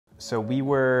So we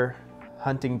were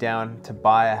hunting down to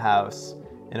buy a house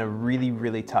in a really,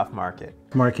 really tough market.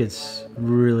 Market's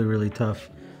really, really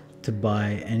tough to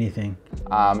buy anything.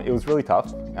 It was really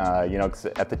tough, you know, 'cause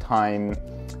at the time,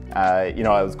 you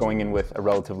know, I was going in with a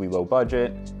relatively low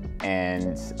budget,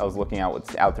 and I was looking at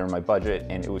what's out there in my budget,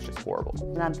 and it was just horrible.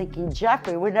 And I'm thinking,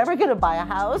 Jeffrey, we're never gonna buy a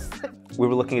house. We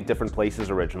were looking at different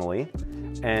places originally,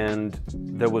 and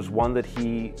there was one that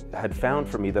he had found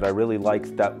for me that I really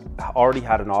liked that already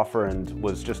had an offer and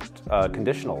was just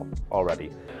conditional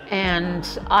already. And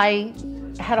I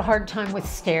had a hard time with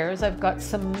stairs. I've got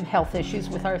some health issues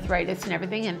with arthritis and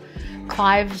everything, and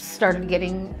Clive started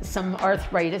getting some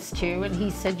arthritis too, and he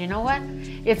said, you know what,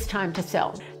 it's time to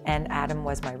sell. And Adam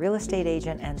was my real estate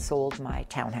agent and sold my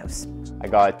townhouse. I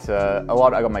got I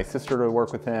got my sister to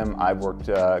work with him. I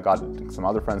got some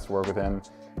other friends to work with him,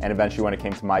 and eventually when it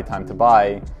came to my time to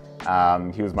buy,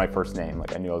 he was my first name.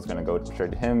 Like, I knew I was going to go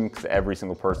straight to him because every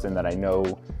single person that I know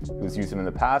who's used him in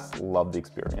the past loved the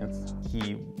experience.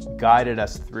 He guided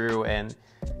us through, and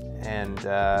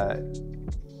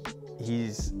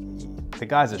the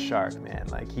guy's a shark, man.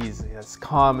 Like, he's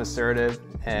calm, assertive,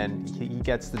 and he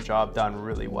gets the job done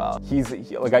really well.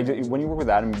 When you work with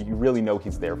Adam, you really know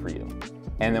he's there for you.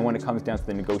 And then when it comes down to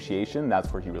the negotiation,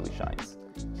 that's where he really shines.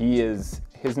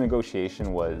 His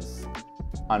negotiation was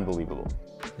unbelievable.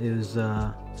 It was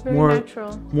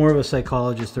natural. more of a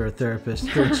psychologist or a therapist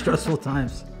during stressful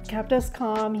times. Kept us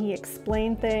calm, he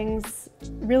explained things,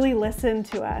 really listened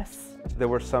to us. There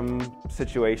were some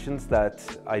situations that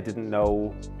I didn't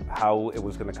know how it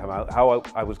was going to come out, how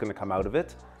I was going to come out of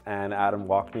it, and Adam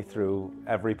walked me through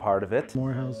every part of it.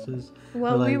 More houses.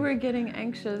 Well, we were getting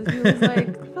anxious. He was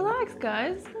like, relax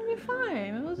guys, it's going to be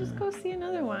fine. We'll just go see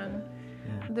another one.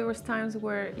 Yeah. There was times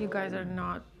where you guys are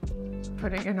not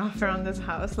putting an offer on this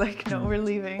house, like, no, we're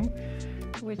leaving,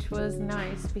 which was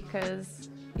nice because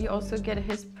you also get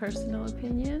his personal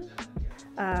opinion.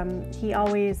 He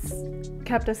always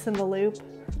kept us in the loop.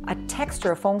 A text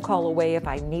or a phone call away if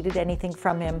I needed anything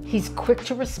from him. He's quick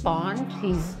to respond.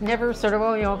 He's never sort of,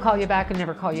 oh, you know, I'll call you back and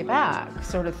never call you back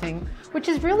sort of thing, which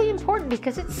is really important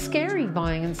because it's scary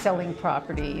buying and selling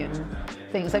property and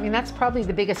things. I mean, that's probably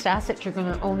the biggest asset you're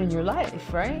going to own in your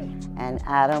life, right? And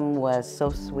Adam was so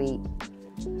sweet,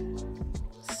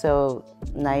 so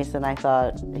nice, and I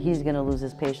thought he's gonna lose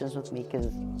his patience with me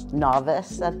because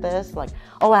novice at this, like,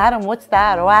 oh Adam, what's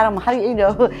that? Oh Adam, how do you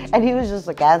know? And he was just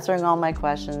like answering all my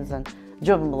questions, and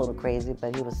drove him a little crazy,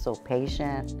 but he was so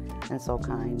patient and so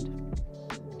kind.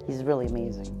 He's really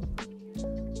amazing.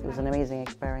 It was an amazing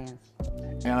experience.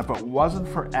 And if it wasn't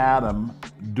for Adam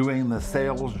doing the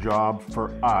sales job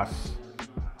for us,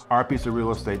 our piece of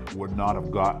real estate would not have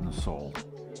gotten sold.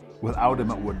 Without him,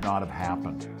 it would not have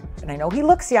happened. And I know he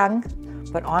looks young,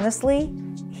 but honestly,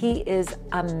 he is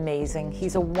amazing.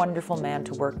 He's a wonderful man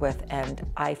to work with, and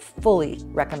I fully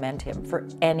recommend him for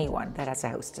anyone that has a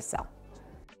house to sell.